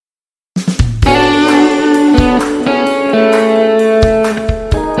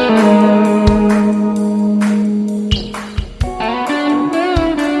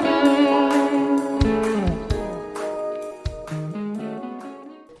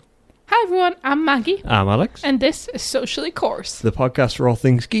Hi everyone, I'm Maggie. I'm Alex. And this is Socially Course. The podcast for all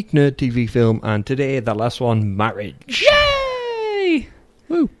things geek, nerd, TV, film, and today, the last one, marriage. Yay!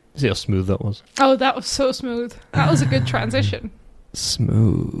 Woo. See how smooth that was? Oh, that was so smooth. That was a good transition.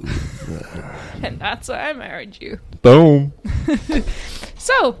 Smooth. And that's why I married you. Boom.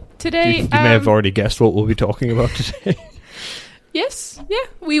 So, today... You may have already guessed what we'll be talking about today. Yes, yeah.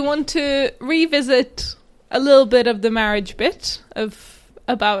 We want to revisit a little bit of the marriage bit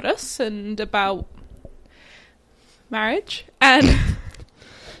about us and about marriage. And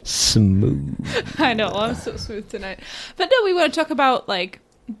smooth. I know, I'm so smooth tonight. But no, we want to talk about like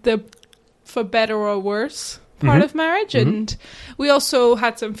the for better or worse part of marriage. And we also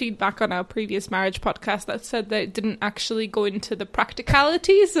had some feedback on our previous marriage podcast that said that it didn't actually go into the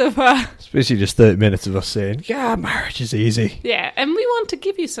practicalities of It's basically just 30 minutes of us saying, yeah, marriage is easy. yeah, and we want to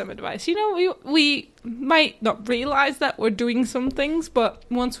give you some advice. You know, we might not realize that we're doing some things, but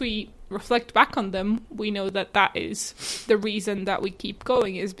once we reflect back on them, we know that that is the reason that we keep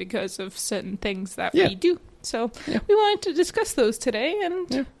going is because of certain things that we do. So we wanted to discuss those today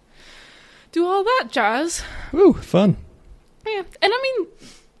and do all that jazz. Ooh, fun. Yeah, and I mean,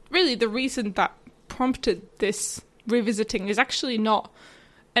 really, the reason that prompted this revisiting is actually not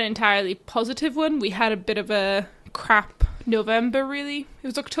an entirely positive one. We had a bit of a crap November, really. It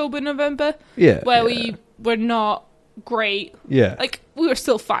was October, November. Yeah. Where we were not great. Yeah. Like, we were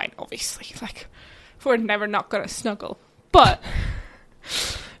still fine, obviously. Like, we're never not going to snuggle. But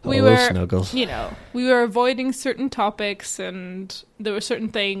we were, snuggles. you know, we were avoiding certain topics and there were certain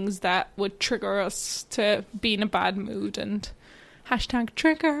things that would trigger us to be in a bad mood and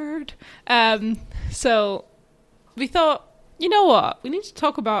 #triggered. So we thought, you know what? We need to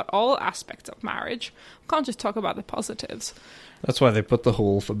talk about all aspects of marriage. We can't just talk about the positives. That's why they put the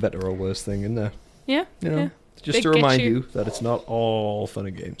whole for better or worse thing in there. Yeah? You know, yeah. just They to get remind you. you that it's not all fun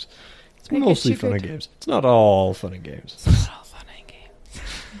and games. It's They get mostly you fun and good. games. It's not all fun and games. It's not all fun and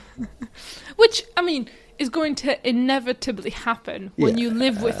games. Which, I mean, is going to inevitably happen when you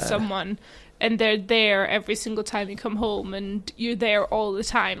live with someone and they're there every single time you come home and you're there all the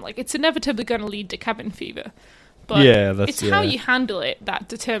time. Like, it's inevitably going to lead to cabin fever. But it's how you handle it that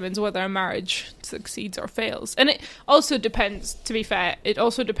determines whether a marriage succeeds or fails. And it also depends, to be fair, it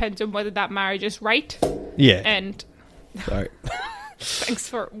also depends on whether that marriage is right. Yeah. And Sorry. thanks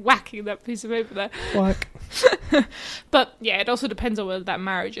for whacking that piece of paper there. Whack. But yeah, it also depends on whether that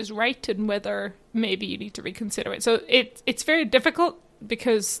marriage is right and whether maybe you need to reconsider it. So it's very difficult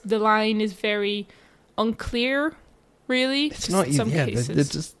because the line is very unclear, really. It's not even,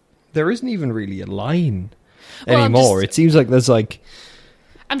 cases. there isn't even really a line Well, anymore. It seems like there's like,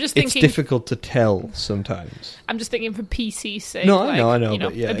 I'm just it's thinking. difficult to tell sometimes. I'm just thinking for PC's sake. No, like, I know, you know,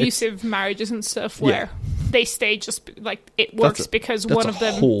 but yeah, abusive marriages and stuff where they stay just like it works because That's one of them.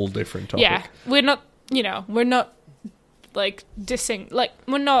 That's a whole different topic. Yeah, we're not like dissing, like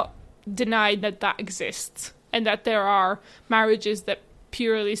we're not denying that exists and that there are marriages that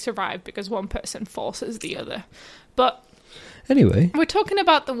purely survive because one person forces the other. But anyway, we're talking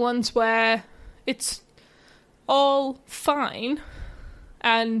about the ones where it's all fine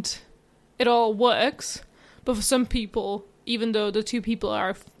and it all works, but for some people, even though the two people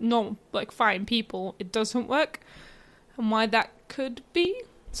are not like fine people, it doesn't work, and why that could be.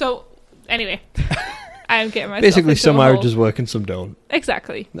 So anyway, I'm getting myself basically into some a whole- marriages work and some don't.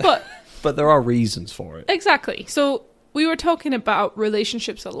 Exactly, but there are reasons for it. exactly. So we were talking about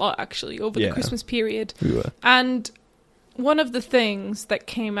relationships a lot actually over the Christmas period, We were. and one of the things that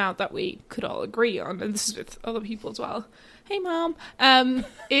came out that we could all agree on, and this is with other people as well, hey mom,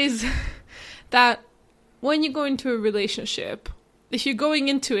 is that when you go into a relationship, if you're going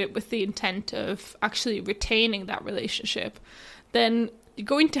into it with the intent of actually retaining that relationship, then you're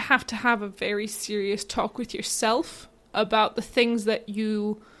going to have a very serious talk with yourself about the things that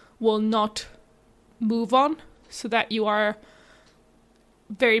you will not move on, so that you are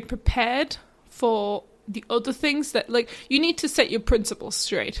very prepared for the other things that, like, you need to set your principles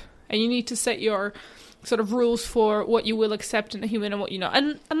straight and you need to set your sort of rules for what you will accept in a human and what you know.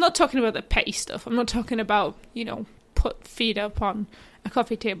 And I'm not talking about the petty stuff. I'm not talking about, you know, put feet up on a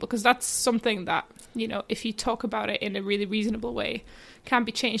coffee table, because that's something that, you know, if you talk about it in a really reasonable way, can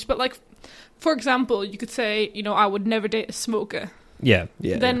be changed. But like, for example, you could say, you know, I would never date a smoker. Yeah.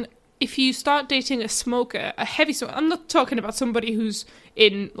 Then if you start dating a smoker, a heavy smoker, I'm not talking about somebody who's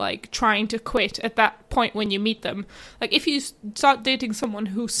in, like, trying to quit at that point when you meet them. Like, if you start dating someone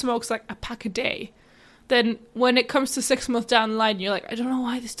who smokes, like, a pack a day, then when it comes to 6 months down the line, you're like, I don't know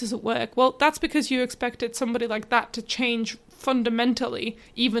why this doesn't work. Well, that's because you expected somebody like that to change fundamentally,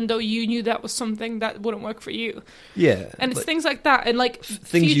 even though you knew that was something that wouldn't work for you. Yeah. And it's things like that, and like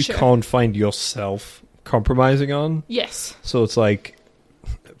things future. you can't find yourself compromising on. Yes. So it's like,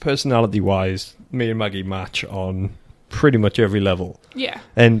 personality-wise, me and Maggie match on pretty much every level. Yeah.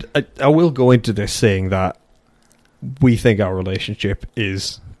 And I will go into this saying that we think our relationship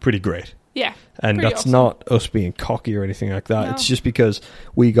is pretty great. Yeah. And pretty that's awesome. not us being cocky or anything like that. No. It's just because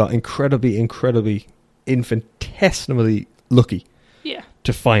we got incredibly, infinitesimally lucky Yeah.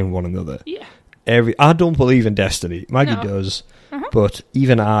 to find one another. Yeah. I don't believe in destiny. Maggie No. does. Uh-huh. But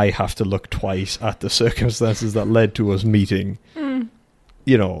even I have to look twice at the circumstances that led to us meeting,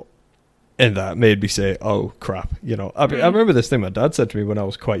 you know, and that made me say, oh, crap. You know, I remember this thing my dad said to me when I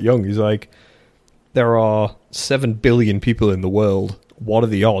was quite young. He's like, there are 7 billion people in the world. What are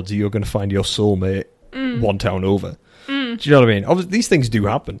the odds you're going to find your soulmate one town over? Do you know what I mean? Obviously, these things do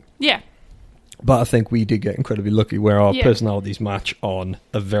happen. Yeah. But I think we did get incredibly lucky where our Yeah. personalities match on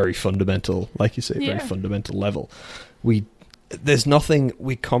a very fundamental, like you say, very Yeah. fundamental level. There's nothing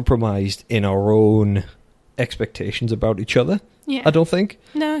we compromised in our own expectations about each other, Yeah. I don't think.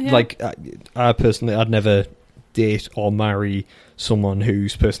 No, yeah. Like, I personally, I'd never date or marry someone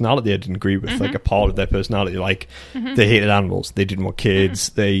whose personality I didn't agree with, like a part of their personality. Like, they hated animals, they didn't want kids,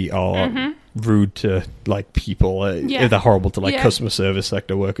 they are rude to, like, people, Yeah. they're horrible to, like, Yeah. customer service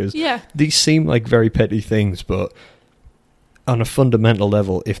sector workers. Yeah. These seem like very petty things, but on a fundamental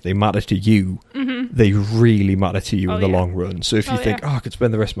level, if they matter to you, they really matter to you Oh, in the yeah. long run. So if you Oh, think, yeah. I could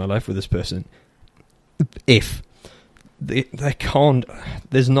spend the rest of my life with this person, if they can't,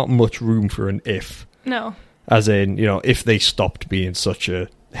 there's not much room for an if. No. As in, you know, if they stopped being such a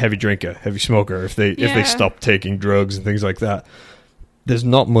heavy drinker, heavy smoker, if they Yeah. stopped taking drugs and things like that, there's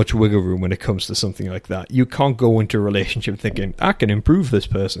not much wiggle room when it comes to something like that. You can't go into a relationship thinking, I can improve this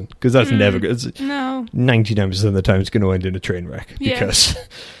person, because that's never good. No. 99% of the time it's going to end in a train wreck, Yeah. because,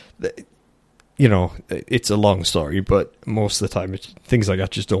 you know, it's a long story, but most of the time things like that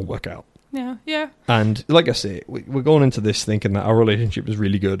just don't work out. Yeah. Yeah. And like I say, we're going into this thinking that our relationship is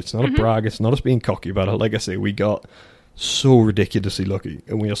really good. It's not a brag. It's not us being cocky about it. Like I say, we got so ridiculously lucky,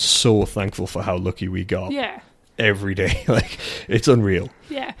 and we are so thankful for how lucky we got Yeah. every day. Like, it's unreal.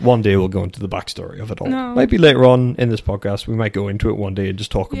 Yeah. One day we'll go into the backstory of it all. No. Maybe later on in this podcast we might go into it one day and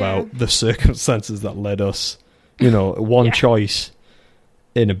just talk Yeah. about the circumstances that led us, you know, one Yeah. choice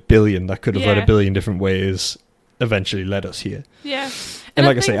in a billion that could have led Yeah. a billion different ways eventually led us here. Yeah. And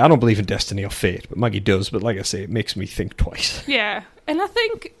like I think- say, I don't believe in destiny or fate, but Maggie does. But like I say, it makes me think twice. Yeah. And I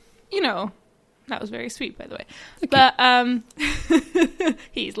think, you know, that was very sweet, by the way. But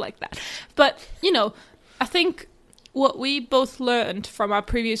he's like that. But, you know, I think what we both learned from our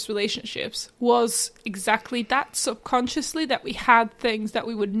previous relationships was exactly that, subconsciously, that we had things that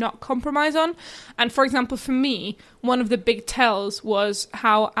we would not compromise on. And for example, for me, one of the big tells was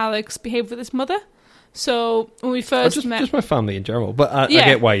how Alex behaved with his mother. So when we first met... Just my family in general. But I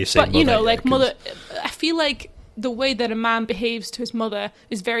get why you say But, you know, mother, like, 'cause- mother... I feel like the way that a man behaves to his mother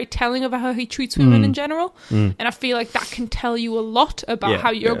is very telling of how he treats women in general. And I feel like that can tell you a lot about Yeah,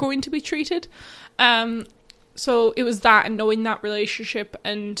 how you're yeah. going to be treated. So it was that, and knowing that relationship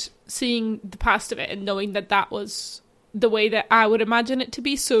and seeing the past of it and knowing that that was the way that I would imagine it to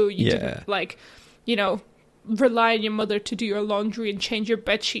be. So you didn't, like, you know, rely on your mother to do your laundry and change your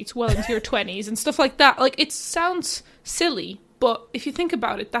bed sheets well into your 20s and stuff like that. Like, it sounds silly, but if you think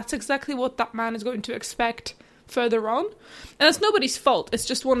about it, that's exactly what that man is going to expect further on. And it's nobody's fault. It's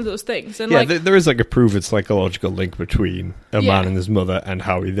just one of those things. And Yeah, like, there is like a proven psychological link between a Yeah. man and his mother and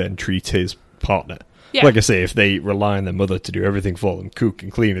how he then treats his partner. Yeah. Like I say, if they rely on their mother to do everything for them, cook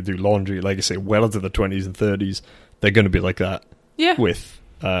and clean and do laundry, like I say, well into the 20s and 30s, they're going to be like that yeah. with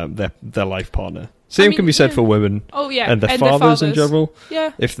their life partner. Same mean, can be said yeah. for women Oh, yeah. and their fathers in general.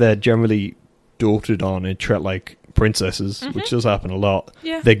 Yeah. If they're generally doted on and treated like princesses, which does happen a lot,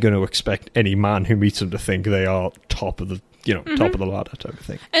 Yeah. they're going to expect any man who meets them to think they are top of the top of the ladder type of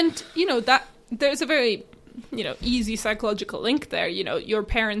thing. And, you know, that there's a very, you know, easy psychological link there. You know, your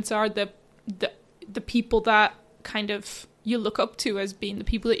parents are the people that kind of you look up to as being the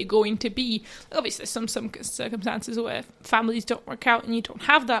people that you're going to be. Obviously, some circumstances where families don't work out and you don't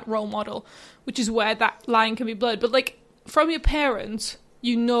have that role model, which is where that line can be blurred. But, like, from your parents,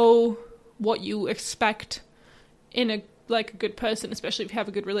 you know what you expect in a good person, especially if you have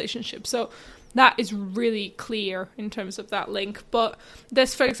a good relationship. So that is really clear in terms of that link. But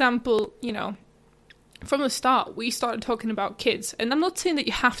there's, for example, you know, from the start, we started talking about kids. And I'm not saying that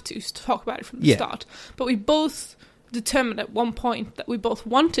you have to talk about it from the start, but we both determined at one point that we both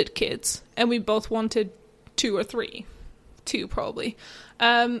wanted kids, and we both wanted 2 or 3. 2, probably.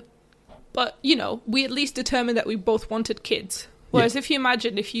 But, you know, we at least determined that we both wanted kids. Whereas if you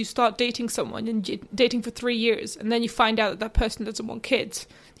imagine if you start dating someone and you're dating for 3 years and then you find out that that person doesn't want kids,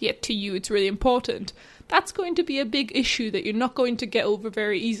 yet to you it's really important, that's going to be a big issue that you're not going to get over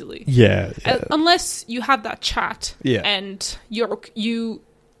very easily. Yeah. Unless you have that chat and you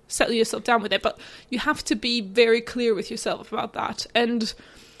settle yourself down with it. But you have to be very clear with yourself about that. And,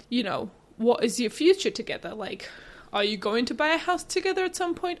 you know, what is your future together? Like, are you going to buy a house together at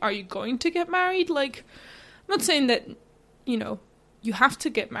some point? Are you going to get married? Like, I'm not saying that, you know, you have to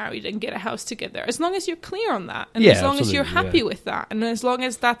get married and get a house together. As long as you're clear on that. And as long as you're happy with that. And as long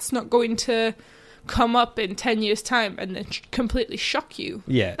as that's not going to come up in 10 years' time and then completely shock you.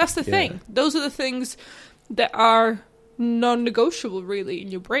 Yeah. That's the thing. Those are the things that are non-negotiable, really, in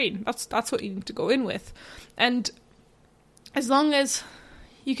your brain. That's what you need to go in with. And as long as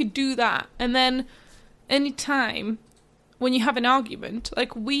you could do that, and then any time when you have an argument,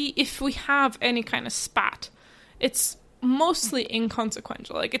 like if we have any kind of spat, it's mostly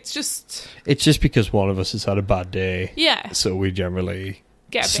inconsequential. Like, it's just because one of us has had a bad day. Yeah. So we generally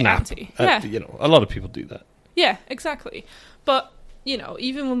get a snap. bit antsy. Yeah. You know, a lot of people do that. Yeah, exactly. But, you know,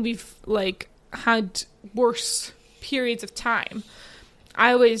 even when we've, like, had worse periods of time,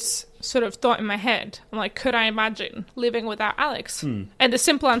 I always sort of thought in my head, I'm like, could I imagine living without Alex? And the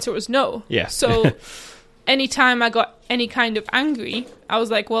simple answer was no. Yeah. So anytime I got any kind of angry, I was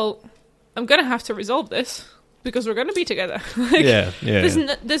like, well, I'm going to have to resolve this because we're going to be together. Like,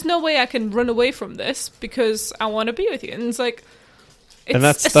 there's no way I can run away from this because I want to be with you. And it's like, and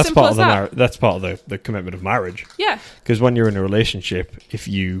that's part of that's part of the commitment of marriage. Yeah. Because when you're in a relationship, if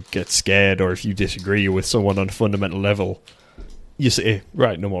you get scared or if you disagree with someone on a fundamental level, you say,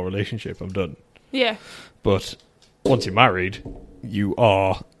 right, no more relationship, I'm done. Yeah. But once you're married, you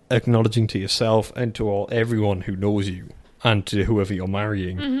are acknowledging to yourself and to everyone who knows you and to whoever you're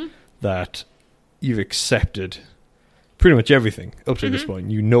marrying that you've accepted pretty much everything up to this point.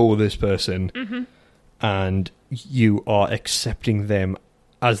 You know this person and you are accepting them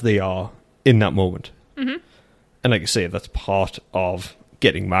as they are in that moment. And like I say, that's part of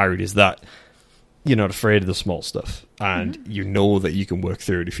getting married, is that you're not afraid of the small stuff and you know that you can work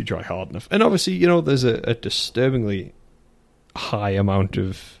through it if you try hard enough. And obviously, you know, there's a disturbingly high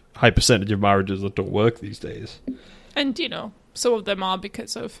percentage of marriages that don't work these days. And, you know, some of them are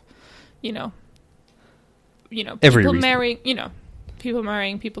because of, you know, people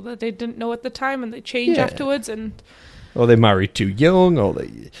marrying people that they didn't know at the time and they change afterwards, or they marry too young, or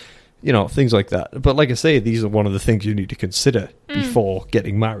they, you know, things like that. But like I say, these are one of the things you need to consider before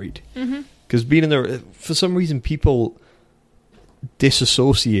getting married. Because being in there, for some reason, people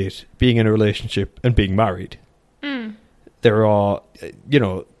disassociate being in a relationship and being married. There are, you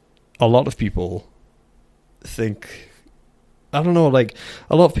know, a lot of people think, I don't know, like,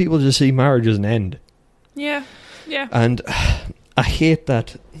 a lot of people just see marriage as an end. Yeah. And I hate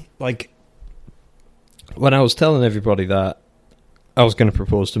that. Like, when I was telling everybody that I was going to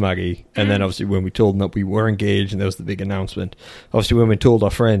propose to Maggie, and then obviously when we told them that we were engaged and there was the big announcement, obviously when we told our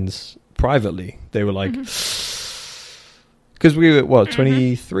friends privately, they were like, because we were,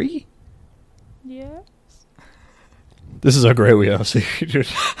 23? Yes. This is how great we are.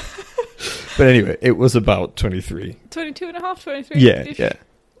 But anyway, it was about 23. 22 and a half, 23? Yeah.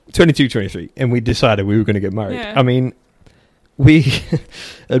 22, 23. And we decided we were going to get married. Yeah. I mean, we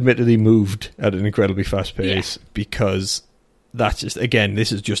admittedly moved at an incredibly fast pace because that's just, again,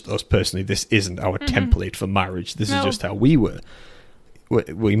 this is just us personally. This isn't our template for marriage. This is just how we were.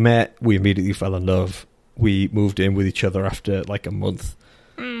 We met, we immediately fell in love. We moved in with each other after like a month.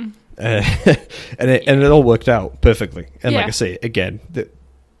 And it all worked out perfectly. And like I say, again,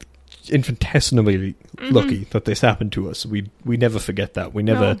 infinitesimally lucky that this happened to us. We never forget that. We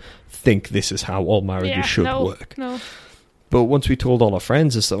never think this is how all marriages should work. No. But once we told all our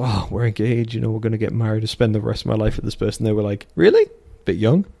friends, it's like, oh, we're engaged, you know, we're going to get married and spend the rest of my life with this person. They were like, really? Bit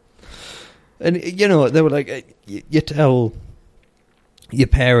young? And, you know, they were like, you tell your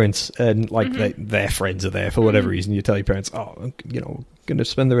parents, and like their friends are there for whatever reason, you tell your parents, oh, I'm, you know, going to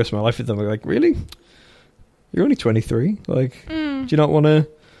spend the rest of my life with them. They're like, really? You're only 23? Like, do you not want to...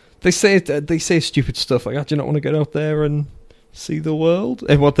 They say stupid stuff like, oh, do you not want to get out there and see the world?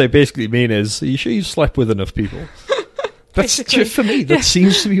 And what they basically mean is, are you sure you've slept with enough people? That's just, for me, that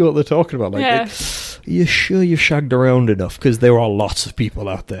seems to be what they're talking about. Like, are you sure you've shagged around enough? Because there are lots of people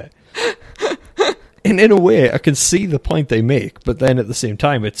out there. And in a way, I can see the point they make, but then at the same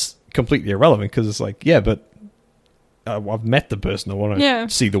time, it's completely irrelevant because it's like, yeah, but I've met the person I want to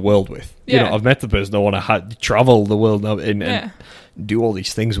see the world with. You know, I've met the person I want to travel the world now and do all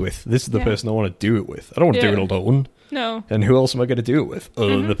these things with. This is the Yeah. person I want to do it with. I don't want to do Yeah. it alone. No. And who else am I going to do it with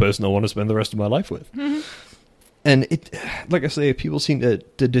other than the person I want to spend the rest of my life with? And it, like I say, people seem to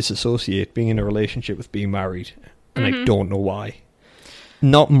disassociate being in a relationship with being married, and I don't know why.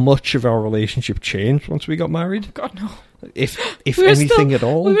 Not much of our relationship changed once we got married, God, no. if We were anything still- at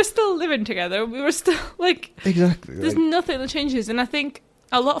all. We were still living together. We were still, like... Exactly. There's nothing that changes. And I think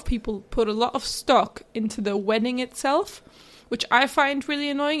a lot of people put a lot of stock into the wedding itself, which I find really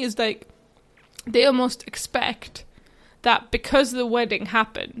annoying, is like they almost expect that because the wedding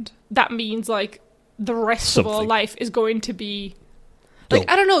happened, that means like the rest of our Something. life is going to be... Like,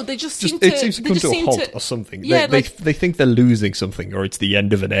 No. I don't know, they just seem it to... seems to they come just to a seem halt to- or something. Yeah, they like- think they're losing something, or it's the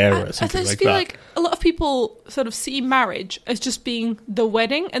end of an era, or I something just like feel that. like a lot of people sort of see marriage as just being the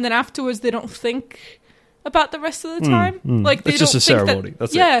wedding, and then afterwards they don't think about the rest of the time. Like they it's just don't a think ceremony.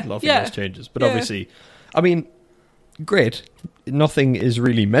 That's yeah, it. Nothing yeah, else changes. But yeah. obviously, I mean, great. Nothing is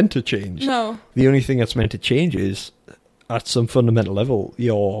really meant to change. No. The only thing that's meant to change is, at some fundamental level,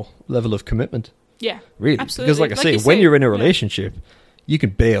 your level of commitment. Yeah. Really. Absolutely. Because like I Like say, you when say, you're in a yeah. relationship, you can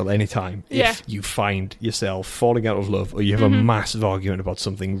bail anytime Yeah. if you find yourself falling out of love or you have a massive argument about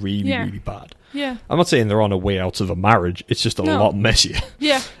something really, Yeah. really bad. Yeah. I'm not saying they're on a way out of a marriage. It's just a No. lot messier.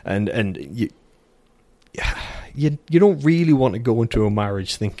 Yeah. And you don't really want to go into a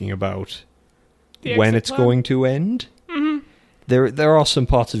marriage thinking about The when exit it's plan. going to end. Mm-hmm. There are some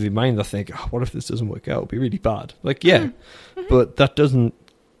parts of your mind that think, oh, what if this doesn't work out? It'll be really bad. Like, yeah, but that doesn't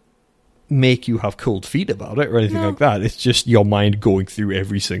make you have cold feet about it or anything No. like that. It's just your mind going through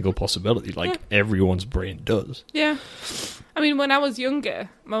every single possibility, like everyone's brain does. Yeah. I mean, when I was younger,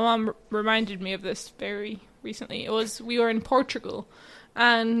 my mom reminded me of this very recently. We were in Portugal,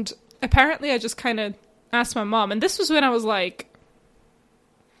 and apparently I just kind of asked my mom, and this was when I was like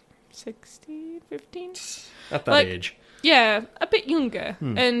 16, 15? At that Like- age. Yeah, a bit younger.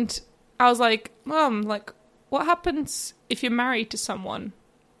 And I was like, Mom, like, what happens if you're married to someone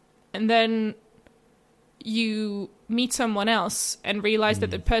and then you meet someone else and realize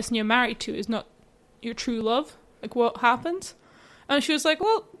that the person you're married to is not your true love? Like, what happens? And she was like,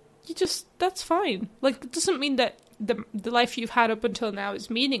 well, that's fine. Like, it doesn't mean that the life you've had up until now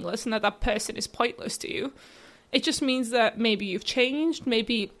is meaningless and that person is pointless to you. It just means that maybe you've changed,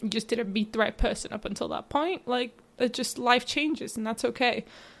 maybe you just didn't meet the right person up until that point. Like, it just, life changes, and that's okay.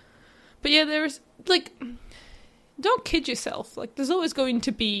 But yeah, there's, like, don't kid yourself. Like, there's always going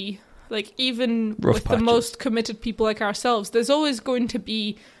to be, like, even Rough with patches. the most committed people like ourselves, there's always going to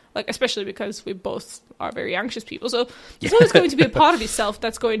be, like, especially because we both are very anxious people, so there's always going to be a part of yourself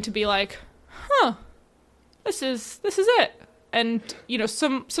that's going to be like, this is it. And, you know,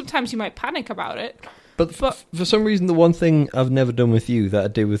 sometimes you might panic about it. But for some reason, the one thing I've never done with you that I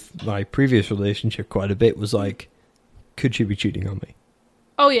did with my previous relationship quite a bit was like, could she be cheating on me?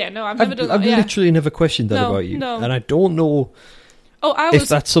 Oh, yeah, no, I've never done I've that. Yeah. literally never questioned that No, about you. no. And I don't know Oh, I if was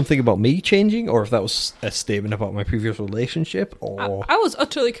that's something about me changing or if that was a statement about my previous relationship or... I was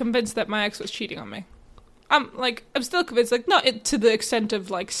utterly convinced that my ex was cheating on me. I'm still convinced, like, not to the extent of,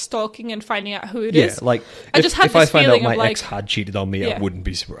 like, stalking and finding out who it is. Yeah, like, I just had if I this find out feeling my of, like, ex had cheated on me, I Yeah. wouldn't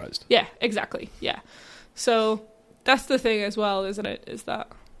be surprised. Yeah, exactly, yeah. So, that's the thing as well, isn't it? Is that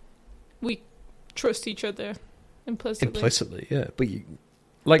we trust each other implicitly. Implicitly, yeah. But you,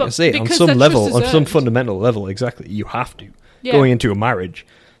 like But I say, on because some that level, trust on is some earned. fundamental level, exactly, you have to. Yeah. Going into a marriage,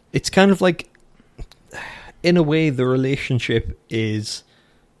 it's kind of like, in a way, the relationship is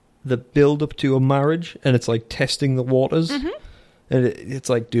the build-up to a marriage, and it's like testing the waters. Mm-hmm. And it's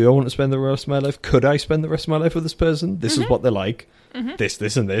like, do I want to spend the rest of my life? Could I spend the rest of my life with this person? This Mm-hmm. is what they're like.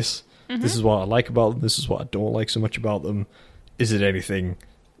 This, and this. This is what I like about them. This is what I don't like so much about them. Is it anything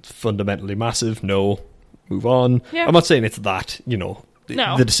fundamentally massive? No. Move on. Yeah. I'm not saying it's that, you know.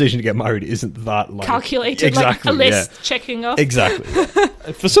 No. The decision to get married isn't that like Calculated, exactly, like a list yeah. checking off. Exactly.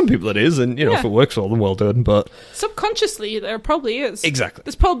 Yeah. For some people it is, and you know, Yeah. if it works for them, well done. But Subconsciously, there probably is. exactly,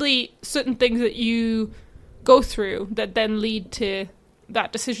 There's probably certain things that you go through that then lead to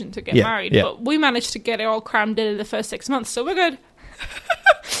that decision to get Yeah, married. yeah. But we managed to get it all crammed in the first 6 months, so we're good.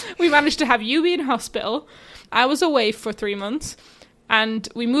 We managed to have you be in hospital. I was away for 3 months. And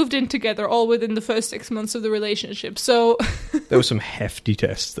we moved in together all within the first 6 months of the relationship. So there were some hefty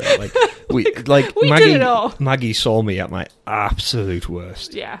tests there. Like we we Maggie, did it all. Maggie saw me at my absolute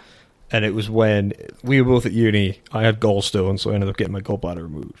worst. yeah. And it was when we were both at uni. I had gallstones, so I ended up getting my gallbladder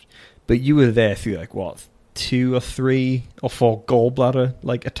removed. But you were there through like what, 2 or 3 or 4 gallbladder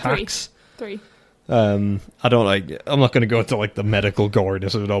like attacks. 3. I'm not going to go into like the medical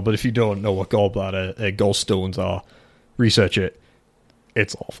goriness of it all. But if you don't know what gallstones are, research it.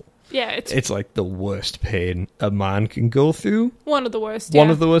 It's awful. Yeah, It's like the worst pain a man can go through. one of the worst. One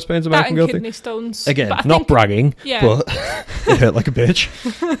yeah. of the worst pains a man That can and go kidney through. stones. Again, But I not think- bragging, Yeah. but it hurt like a bitch.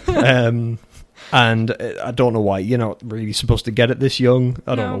 And I don't know why. You're not really supposed to get it this young.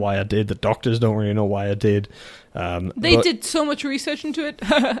 I don't No. know why I did. The doctors don't really know why I did. They but did so much research into it.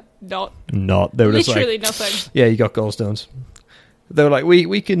 Not. Not. They were just Literally like, nothing. yeah, you got gallstones. They were like,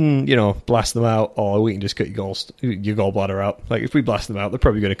 we can, blast them out, or we can just cut your gallbladder out. Like, if we blast them out, they're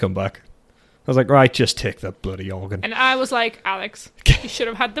probably going to come back. I was like, right, just take that bloody organ. And I was like, Alex, you should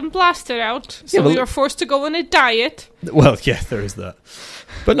have had them blasted out. So Yeah, we but- were forced to go on a diet. Well, yeah, there is that.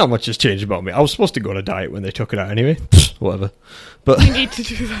 But not much has changed about me. I was supposed to go on a diet when they took it out anyway. Whatever. But We need to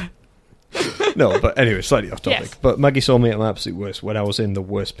do that. no, but anyway, slightly off topic. Yes. But Maggie saw me at my absolute worst when I was in the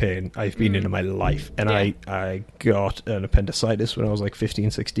worst pain I've been in my life. And Yeah. I got an appendicitis when I was like 15,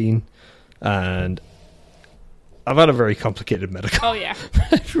 16. And I've had a very complicated medical Oh, yeah.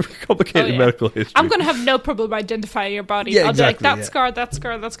 complicated Oh, yeah. medical history. I'm going to have no problem identifying your body. Yeah, I'll exactly, be like, that yeah. scar, that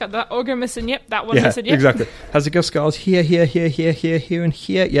scar, that scar, that organ missing, yep, that one Yeah, missing, yep. exactly. Has it got scars here, here, here, here, here, here, and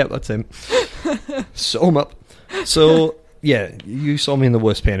here? Yep, that's him. Sew him up. So, yeah, you saw me in the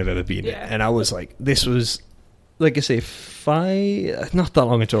worst pain I've ever been in. Yeah. And I was like, this was, like I say, not that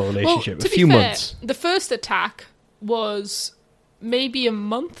long into a relationship, to a be few fair, months. The first attack was maybe a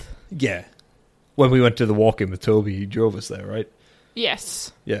month. Yeah. When we went to the walk-in with Toby, he drove us there, right?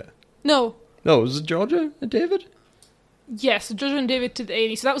 Yes. Yeah. No. No, was it Georgia and David? Yes, Jojo and David to the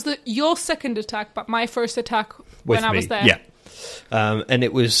 80s. So that was your second attack, but my first attack With when me. I was there. Yeah. And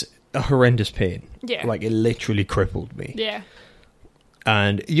it was a horrendous pain. Yeah. Like, it literally crippled me. Yeah.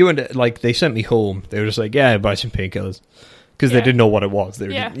 And they sent me home. They were just like, yeah, buy some painkillers. Because Yeah. they didn't know what it was. They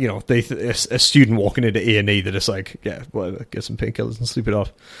were, Yeah. a student walking into A&E, they're just like, yeah, whatever, get some painkillers and sleep it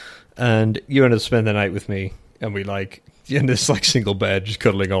off. And you ended up spending the night with me, and we in this single bed, just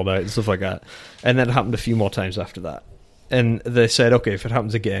cuddling all night and stuff like that. And then it happened a few more times after that. And they said, okay, if it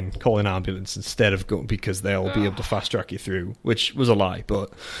happens again, call an ambulance instead of going, because they'll be able to fast track you through, which was a lie.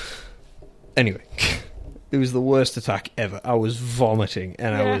 But anyway, it was the worst attack ever. I was vomiting,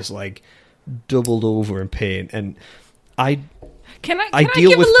 and I Yeah. was doubled over in pain. And Can I I give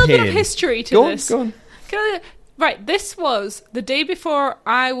deal a with little bit of pain. history to Go on, this? go on. Right, this was the day before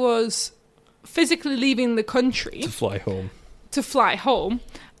I was physically leaving the country To fly home. to fly home.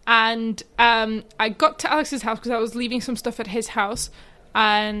 And I got to Alex's house because I was leaving some stuff at his house.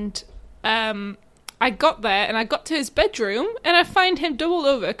 And I got there and I got to his bedroom and I find him doubled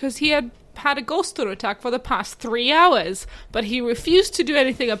over because he had had a gallstone attack for the past 3 hours. But he refused to do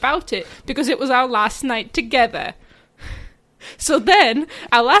anything about it because it was our last night together. So then,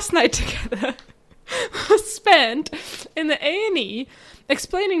 our last night together was spent in the A&E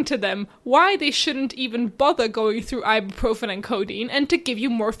explaining to them why they shouldn't even bother going through ibuprofen and codeine and to give you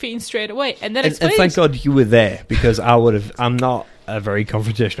morphine straight away. And then And thank God you were there, because I'm not a very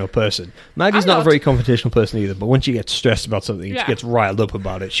confrontational person. Maggie's I'm not a not. very confrontational person either, but when she gets stressed about something, Yeah. she gets riled up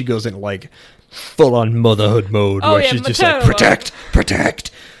about it. She goes into full-on motherhood mode, Oh, where yeah, she's just maternal mode.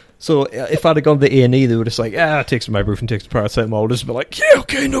 protect. So if I'd have gone to the A&E, they were just like, take some ibuprofen, take some paracetamol, just be like, yeah,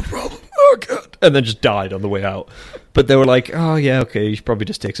 okay, no problem, oh God. And then just died on the way out. But they were like, oh yeah, okay, you should probably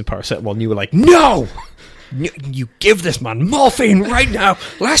just take some paracetamol. And you were like, no! You give this man morphine right now.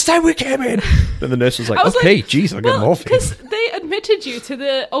 Last time we came in. And the nurse was like, I was okay, like, geez, I'll get morphine. because they admitted you to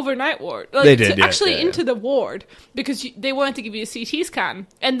the overnight ward. They did, yeah, actually yeah. into the ward because they wanted to give you a CT scan.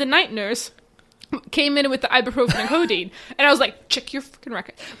 And the night nurse came in with the ibuprofen and codeine. And I was like, check your fucking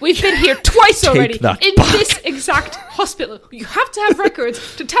record. We've been here twice already that in back. this exact hospital. You have to have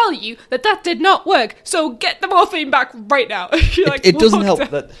records to tell you that did not work. So get the morphine back right now. You're like, It doesn't "What help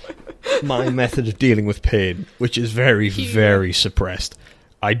the-" that my method of dealing with pain, which is very, Cute. very suppressed.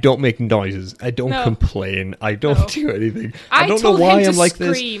 I don't make noises. I don't No. complain. I don't No. do anything. I don't know told why him I'm to like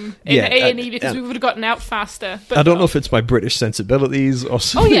this. scream in Yeah, A&E because and we would have gotten out faster. But I don't know no. if it's my British sensibilities or Oh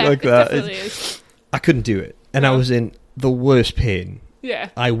something yeah, like it that. definitely is. I couldn't do it. And I No. was in the worst pain Yeah.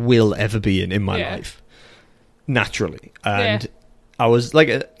 I will ever be in my Yeah. life. Naturally. And Yeah. I was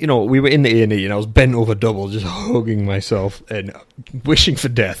we were in the A&E and I was bent over double, just hugging myself and wishing for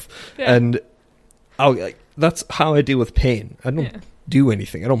death. Yeah. And that's how I deal with pain. I don't Yeah. do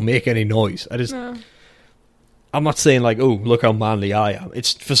anything. I don't make any noise. No. I'm not saying oh, look how manly I am.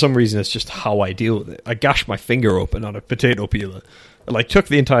 It's for some reason it's just how I deal with it. I gashed my finger open on a potato peeler. I took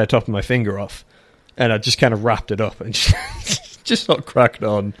the entire top of my finger off, and I just kind of wrapped it up and just not cracked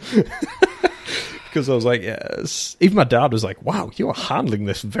on. Because I was like, yes. Even my dad was like, wow, you are handling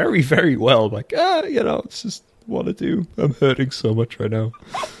this very, very well. I'm like, it's just what I do. I'm hurting so much right now.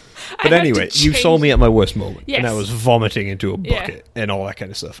 But anyway, you saw me at my worst moment, Yes. and I was vomiting into a Yeah. bucket and all that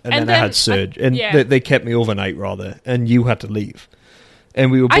kind of stuff. And, And then I then had surgery, and yeah. they kept me overnight rather, and you had to leave. And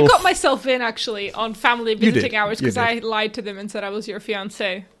we were both. I got myself in actually on family did. visiting hours You because I did. lied to them and said I was your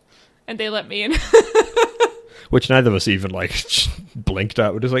fiance, and they let me in. Which neither of us even like blinked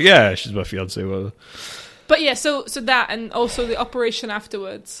at. We're just like, yeah, she's my fiance. Well, But yeah, so that, and also the operation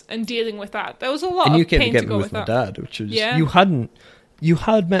afterwards and dealing with that. There was a lot and you of came to pain get to me go with with my that. dad, which was Yeah. you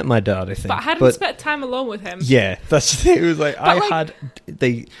had met my dad, I think, But I hadn't spent time alone with him. Yeah, that's the thing. It was like But,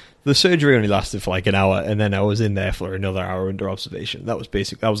 the surgery only lasted for like an hour, and then I was in there for another hour under observation. That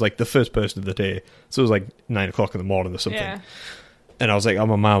was like the first person of the day, so it was like 9:00 in the morning or something. Yeah. And I was like, "Oh,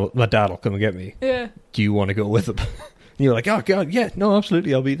 my dad will come and get me. Yeah. Do you want to go with him?" And you were like, "Oh God, yeah, no,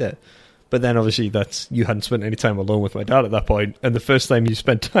 absolutely, I'll be there." But then obviously you hadn't spent any time alone with my dad at that point, and the first time you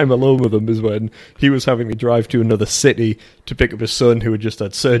spent time alone with him is when he was having to drive to another city to pick up his son who had just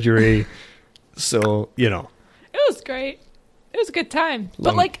had surgery. So It was great. It was a good time.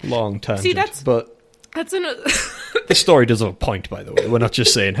 But long tangent. see, that's another. The story does have a point, by the way. We're not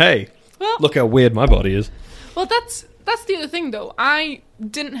just saying, "Hey, Well, look how weird my body is." Well, that's the other thing, though. I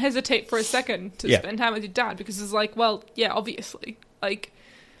didn't hesitate for a second to Yeah. spend time with your dad because it's like, well, yeah, obviously, like,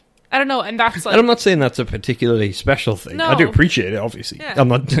 I don't know, and that's like, And I'm not saying that's a particularly special thing. No. I do appreciate it, obviously. Yeah. I'm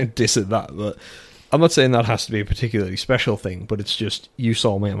not dissing that, but I'm not saying that has to be a particularly special thing. But it's just you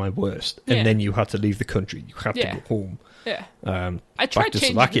saw me at my worst, and Yeah. then you had to leave the country. You had Yeah. to go home. yeah. Back I tried to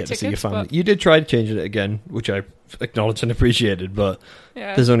changing Slovakia the to see your tickets, family. but You did try to change it again, which I acknowledged and appreciated. But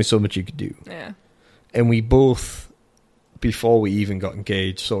yeah, there's only so much you could do. yeah, And we both, before we even got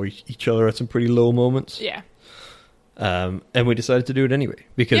engaged, saw each other at some pretty low moments. yeah, And we decided to do it anyway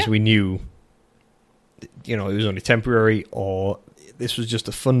because Yeah. we knew, it was only temporary, or this was just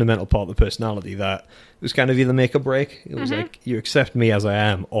a fundamental part of the personality that it was kind of either make or break. It was Mm-hmm. like, you accept me as I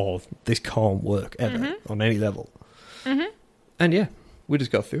am, or this can't work ever Mm-hmm. on any level. And yeah, we just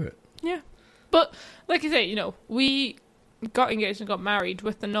got through it. yeah. But like I say, we got engaged and got married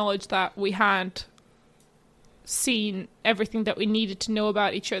with the knowledge that we had seen everything that we needed to know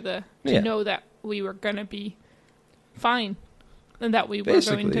about each other to Yeah. know that we were going to be fine and that we were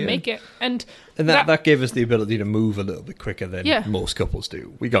Basically, going to yeah. make it. And And that gave us the ability to move a little bit quicker than Yeah. most couples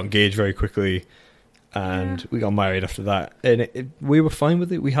do. We got engaged very quickly, and we got married after that. And we were fine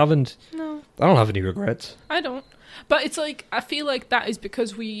with it. I don't have any regrets. I don't. But it's like, I feel like that is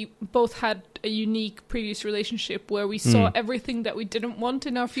because we both had a unique previous relationship where we saw everything that we didn't want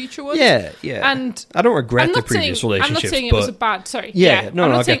in our future ones. Yeah, yeah. And I don't regret I'm the not previous saying, I'm relationships, not saying it but was a bad, sorry. Yeah, no, I'm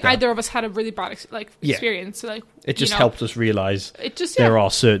I not get saying that. either of us had a really bad Yeah. experience. Like, it just helped us realise It just, there are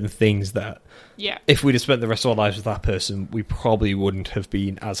certain things that, yeah, if we'd have spent the rest of our lives with that person, we probably wouldn't have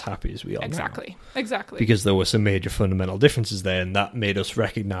been as happy as we are now. exactly. Because there were some major fundamental differences there, and that made us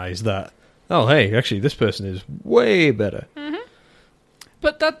recognise that, oh, hey, actually, this person is way better.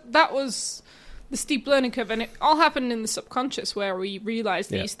 But that was the steep learning curve, and it all happened in the subconscious where we realized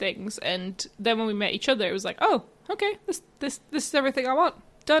these things, and then when we met each other, it was like, oh, okay, this is everything I want.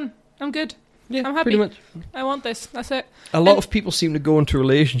 Done. I'm good. Yeah, I'm happy. pretty much. I want this. That's it. A lot of people seem to go into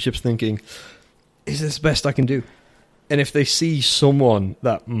relationships thinking, is this the best I can do? And if they see someone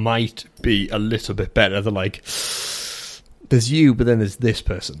that might be a little bit better, they're like, there's you, but then there's this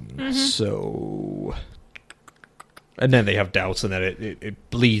person. So... And then they have doubts, and then it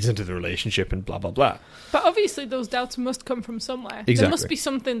bleeds into the relationship and blah, blah, blah. But obviously those doubts must come from somewhere. Exactly. There must be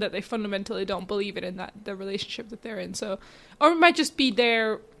something that they fundamentally don't believe in the relationship that they're in. So, or it might just be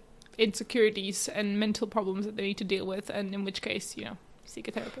their insecurities and mental problems that they need to deal with, and in which case, seek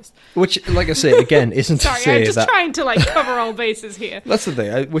a therapist. Which, like I say, again, isn't to Sorry, say I'm just that... trying to cover all bases here. That's the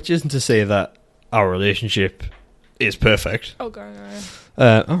thing, which isn't to say that our relationship is perfect. Oh god,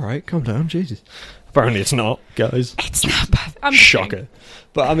 no. All right, calm down, Jesus. Apparently it's not, guys. It's not bad. I'm Shocker.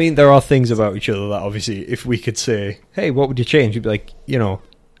 But I mean, there are things about each other that obviously, if we could say, hey, what would you change? You'd be like,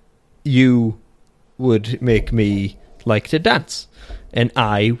 you would make me like to dance, and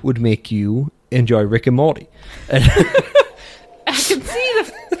I would make you enjoy Rick and Morty. And I can see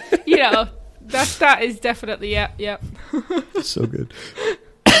that is definitely, yeah. so good.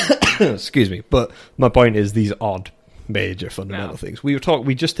 Excuse me. But my point is, these odd major fundamental things. We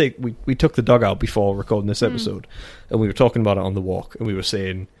took the dog out before recording this episode, and we were talking about it on the walk, and we were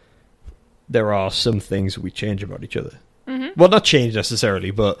saying there are some things we change about each other. Well, not change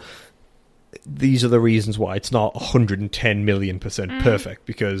necessarily, but these are the reasons why it's not 110 million % perfect,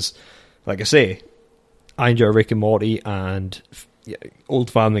 because like I say, I enjoy Rick and Morty and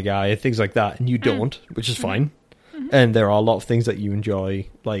old Family Guy and things like that, and you don't, which is fine. And there are a lot of things that you enjoy,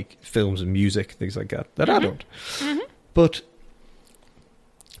 like films and music, things like that I don't. But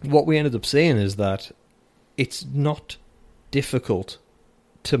what we ended up saying is that it's not difficult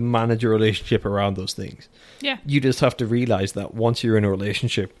to manage a relationship around those things. Yeah. You just have to realize that once you're in a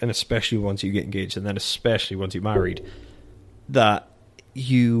relationship, and especially once you get engaged, and then especially once you're married, that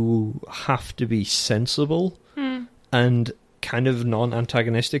you have to be sensible and kind of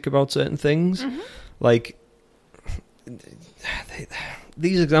non-antagonistic about certain things. Like,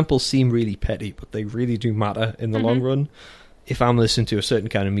 these examples seem really petty, but they really do matter in the long run. If I'm listening to a certain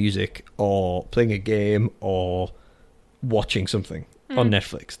kind of music, or playing a game, or watching something on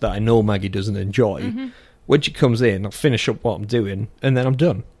Netflix that I know Maggie doesn't enjoy, when she comes in, I'll finish up what I'm doing, and then I'm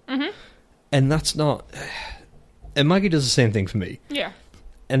done. And that's not... And Maggie does the same thing for me. Yeah.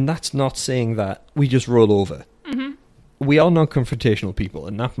 And that's not saying that we just roll over. We are non-confrontational people,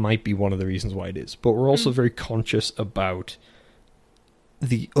 and that might be one of the reasons why it is. But we're also very conscious about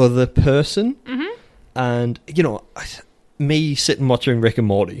the other person. And, you know, me sitting watching Rick and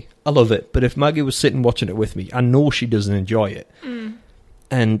Morty, I love it. But if Maggie was sitting watching it with me, I know she doesn't enjoy it.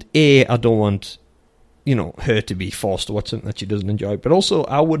 And I don't want, you know, her to be forced to watch something that she doesn't enjoy. But also,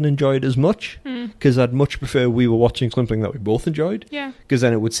 I wouldn't enjoy it as much, because I'd much prefer we were watching something that we both enjoyed. Yeah. Because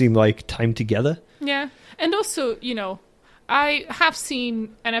then it would seem like time together. Yeah. And also, you know, I have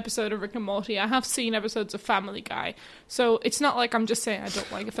seen an episode of Rick and Morty. I have seen episodes of Family Guy. So it's not like I'm just saying I don't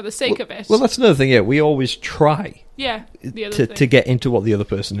like it for the sake of it. Well, that's another thing, yeah. We always try the other to get into what the other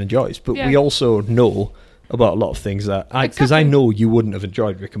person enjoys. But Yeah. we also know about a lot of things that... Because I know you wouldn't have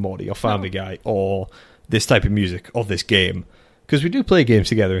enjoyed Rick and Morty or Family Guy or this type of music or this game. Because we do play games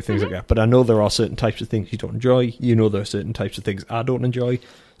together and things like that. But I know there are certain types of things you don't enjoy. You know there are certain types of things I don't enjoy.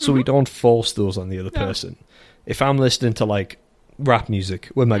 So we don't force those on the other person. If I'm listening to, like, rap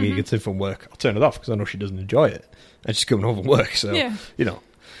music when Maggie gets in from work, I'll turn it off because I know she doesn't enjoy it. And she's coming home from work, so, you know.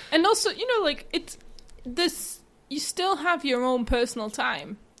 And also, you know, like, it's this... You still have your own personal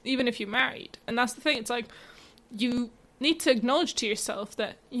time, even if you're married. And that's the thing. It's like, you need to acknowledge to yourself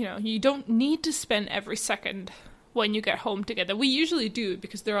that, you know, you don't need to spend every second when you get home together. We usually do,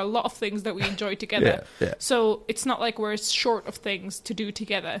 because there are a lot of things that we enjoy together. So it's not like we're short of things to do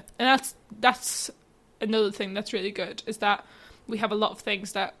together. And that's another thing that's really good, is that we have a lot of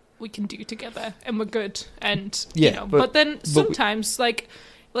things that we can do together and we're good. And, you know, but then sometimes, like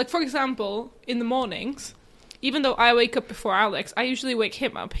for example, in the mornings, even though I wake up before Alex, I usually wake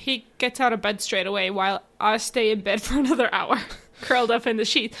him up. He gets out of bed straight away while I stay in bed for another hour, curled up in the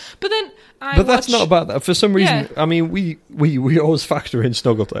sheet. But then that's not about that. For some reason, I mean, we always factor in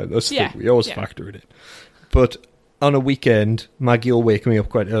snuggle time. That's the thing. We always factor it in. But on a weekend, Maggie will wake me up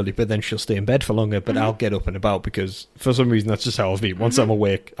quite early, but then she'll stay in bed for longer, but I'll get up and about because for some reason that's just how I'll be. Once I'm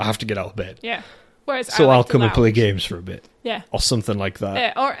awake, I have to get out of bed. Yeah. Whereas so I'll come and play games for a bit. Yeah. Or something like that.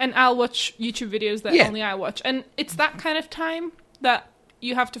 Yeah, and I'll watch YouTube videos that only I watch. And it's that kind of time that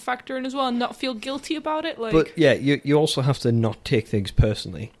you have to factor in as well and not feel guilty about it. Like, but yeah, you also have to not take things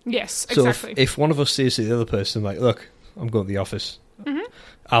personally. Yes, so exactly. if one of us says to the other person, like, look, I'm going to the office.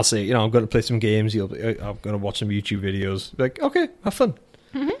 I'll say, you know, I'm going to play some games. I'm going to watch some YouTube videos. Like, okay, have fun.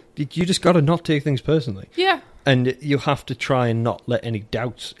 You just got to not take things personally. Yeah. And you have to try and not let any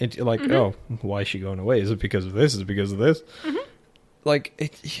doubts into, like, oh, why is she going away? Is it because of this? Is it because of this?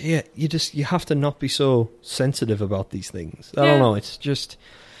 Like, you have to not be so sensitive about these things. I don't know. It's just...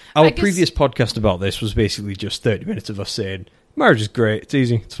 Our previous podcast about this was basically just 30 minutes of us saying, marriage is great, it's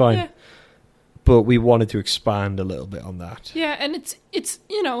easy, it's fine. Yeah. But we wanted to expand a little bit on that. Yeah, and it's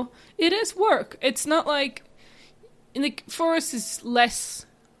you know, it is work. It's not like for us, it's less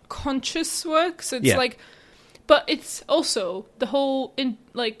conscious work. So it's like, but it's also the whole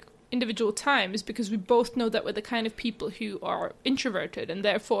individual time is because we both know that we're the kind of people who are introverted, and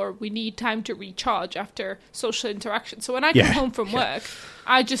therefore we need time to recharge after social interaction. So when I come home from work,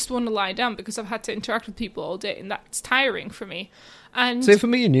 I just want to lie down because I've had to interact with people all day, and that's tiring for me. And same for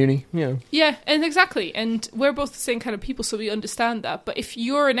me in uni, yeah, and exactly, and we're both the same kind of people, so we understand that. But if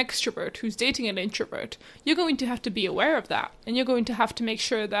you're an extrovert who's dating an introvert, you're going to have to be aware of that, and you're going to have to make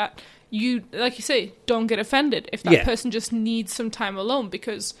sure that you, like you say, don't get offended if that person just needs some time alone,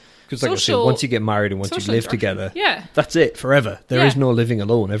 because like I said, once you get married and once you live together, that's it forever. There is no living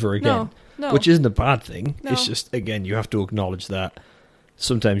alone ever again, no. Which isn't a bad thing. No. It's just, again, you have to acknowledge that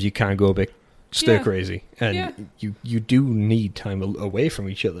sometimes you can go a bit stir crazy, and you do need time away from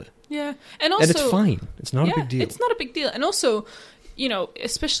each other. Yeah, and it's fine. It's not a big deal. It's not a big deal, and also, you know,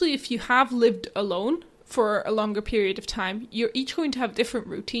 especially if you have lived alone for a longer period of time, you're each going to have different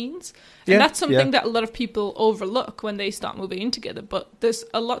routines, and that's something that a lot of people overlook when they start moving in together. But there's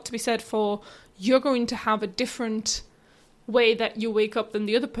a lot to be said for you're going to have a different way that you wake up than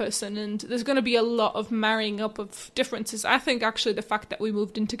the other person, and there's going to be a lot of marrying up of differences. I think actually the fact that we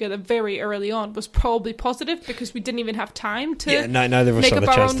moved in together very early on was probably positive, because we didn't even have time to neither of us make had up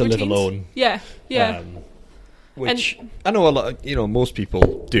a our chance own to live routines. alone. Yeah. Which I know a lot. Most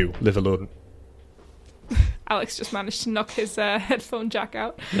people do live alone. Alex just managed to knock his headphone jack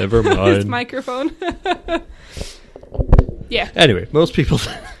out. Never His mind. microphone. Yeah. Anyway, most people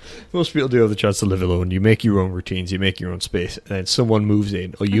do have the chance to live alone. You make your own routines, you make your own space, and then someone moves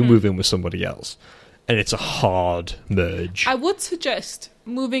in, or you move in with somebody else, and it's a hard merge. I would suggest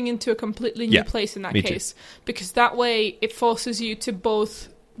moving into a completely new place in that case, because that way it forces you to both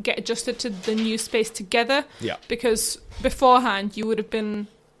get adjusted to the new space together. Yeah. Because beforehand you would have been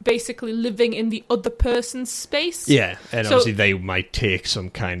basically living in the other person's space. Yeah, and obviously they might take some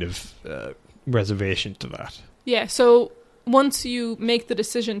kind of reservation to that. Yeah, so once you make the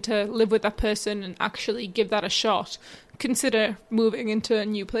decision to live with that person and actually give that a shot, consider moving into a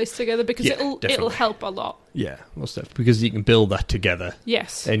new place together, because it'll help a lot. Yeah, most definitely, because you can build that together.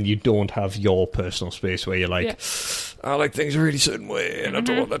 Yes. And you don't have your personal space where you're like, I like things a really certain way and I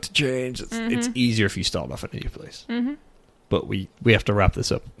don't want that to change. It's easier if you start off in a new place. Mm-hmm. But we have to wrap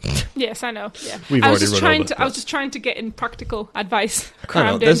this up. Yes, I know. Yeah, We've already run over. I was just trying to get in practical advice. I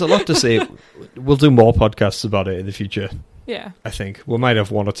know, there's a lot to say. We'll do more podcasts about it in the future. Yeah, I think we might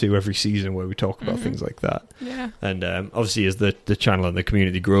have one or two every season where we talk about things like that. Yeah, and obviously as the channel and the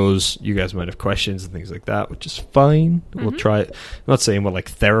community grows, you guys might have questions and things like that, which is fine. We'll try it. I'm not saying we're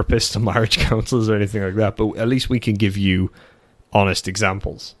like therapists or marriage counselors or anything like that, but at least we can give you honest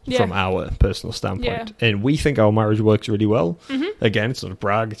examples from our personal standpoint. And we think our marriage works really well. Again, it's not a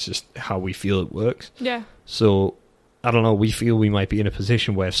brag, it's just how we feel it works. Yeah. So I don't know, we feel we might be in a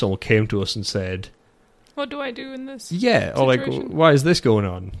position where if someone came to us and said, what do I do in this situation? Or like, why is this going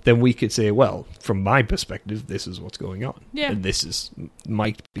on? Then we could say, well, from my perspective, this is what's going on. Yeah. And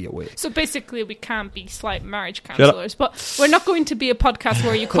might be a way. So basically we can't be slight marriage counselors, but we're not going to be a podcast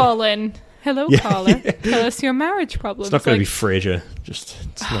where you call in, hello, caller, tell us your marriage problems. It's not going to be Frasier. It's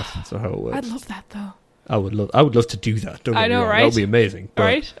not how it works. I'd love that, though. I would love to do that. Don't get me wrong. Right? That would be amazing. But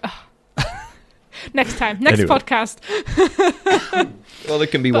right? Next podcast. Well,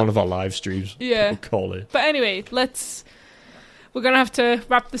 it can be one of our live streams. Yeah. We'll call it. But anyway, we're going to have to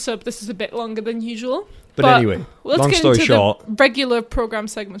wrap this up. This is a bit longer than usual. But anyway, let's get into the regular program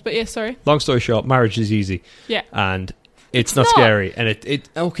segments. But sorry. Long story short, marriage is easy. Yeah. And it's not scary. And it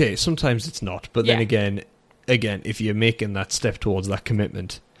okay, sometimes it's not. But then again, if you're making that step towards that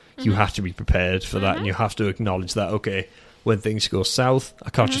commitment, you have to be prepared for that, and you have to acknowledge that, okay, when things go south, I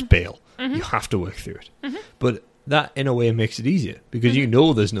can't just bail. You have to work through it. But that, in a way, makes it easier, because you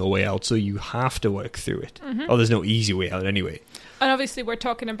know there's no way out, so you have to work through it. Or there's no easy way out anyway. And obviously we're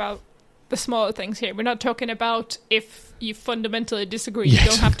talking about the smaller things here. We're not talking about if you fundamentally disagree, you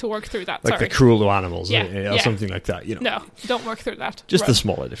don't have to work through that. Like the cruel to animals or something like that. No, don't work through that. Just the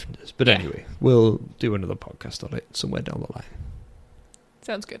smaller differences. But anyway, we'll do another podcast on it somewhere down the line.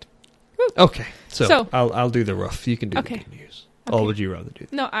 Sounds good. Okay, so I'll do the rough. You can do the good news. Okay. Or would you rather do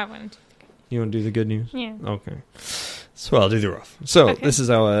that? No, I want to. You want to do the good news? Yeah. Okay. So I'll do the rough. So this is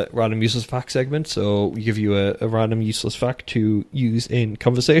our random useless fact segment. So we give you a random useless fact to use in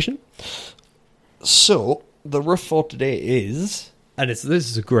conversation. So the rough for today is, and this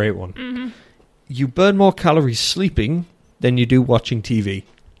is a great one. You burn more calories sleeping than you do watching TV.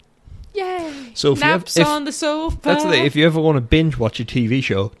 Yay! So naps on the sofa. That's the if you ever want to binge watch a TV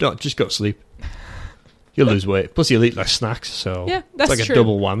show, don't just go to sleep. You'll lose weight. Plus, you'll eat less snacks, so that's it's like true. a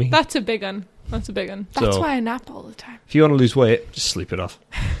double whammy. That's a big one. That's why I nap all the time. If you want to lose weight, just sleep it off.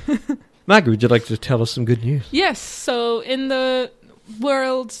 Maggie, would you like to tell us some good news? Yes. So in the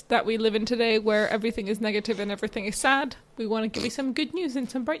world that we live in today, where everything is negative and everything is sad, we want to give you some good news and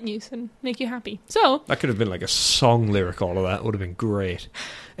some bright news and make you happy. So that could have been like a song lyric. All of that would have been great.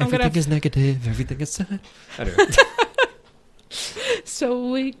 Everything is negative. Everything is sad. Anyway. So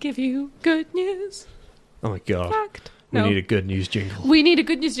we give you good news. Oh my god. Fact. We need a good news jingle. We need a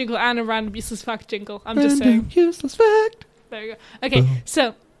good news jingle and a random useless fact jingle. I'm just saying. Useless fact. There you go. Okay,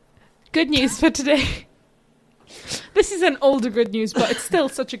 so good news for today. This is an older good news, but it's still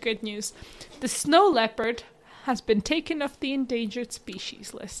such a good news. The snow leopard has been taken off the endangered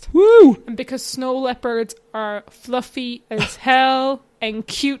species list. Woo! And because snow leopards are fluffy as hell and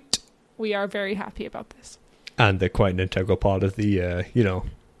cute, we are very happy about this. And they're quite an integral part of the,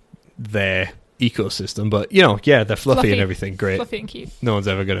 their ecosystem. But, they're fluffy and everything. Great. Fluffy and cute. No one's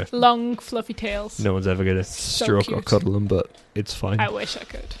ever going to... Long, fluffy tails. No one's ever going to stroke or cuddle them, but it's fine. I wish I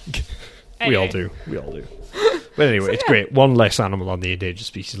could. We all do. But anyway, So, it's yeah. great. One less animal on the endangered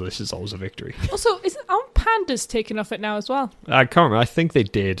species list is always a victory. Also, aren't pandas taken off it now as well? I can't remember. I think they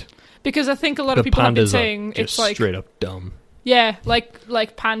did. Because I think a lot The of people have been pandas saying are just it's like straight up dumb. yeah, like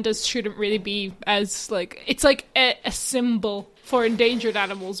pandas shouldn't really be as like it's like a symbol for endangered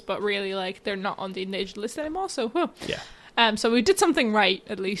animals, but really like they're not on the endangered list anymore. So Yeah. so we did something right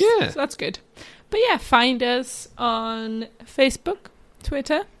at least. Yeah. So that's good. But yeah, find us on Facebook,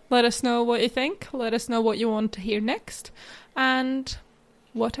 Twitter. Let us know what you think. Let us know what you want to hear next. And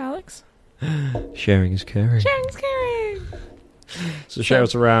what, Alex? Sharing is caring. Sharing's caring. So share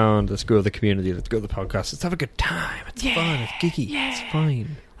us around. Let's go to the community. Let's go to the podcast. Let's have a good time. It's fun. It's geeky. Yeah. It's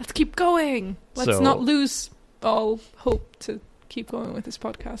fine. Let's keep going. Let's So- not lose all hope to keep going with this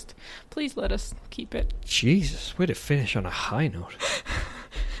podcast. Please let us keep it. Jesus, way to finish on a high note.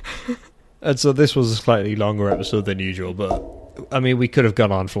 And so this was a slightly longer episode than usual, but I mean, we could have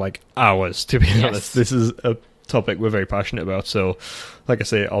gone on for like hours, to be honest. This is a topic we're very passionate about, so like I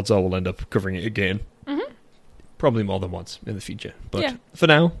say, odds are we'll end up covering it again. Mm-hmm. Probably more than once in the future. But Yeah. for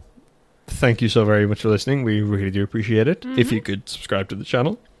now, thank you so very much for listening. We really do appreciate it. Mm-hmm. If you could subscribe to the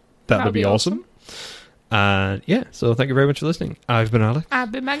channel, that That'd would be be awesome. And yeah, so thank you very much for listening. I've been Alex,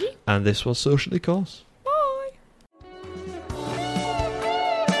 I've been Maggie. and this was Socially Course.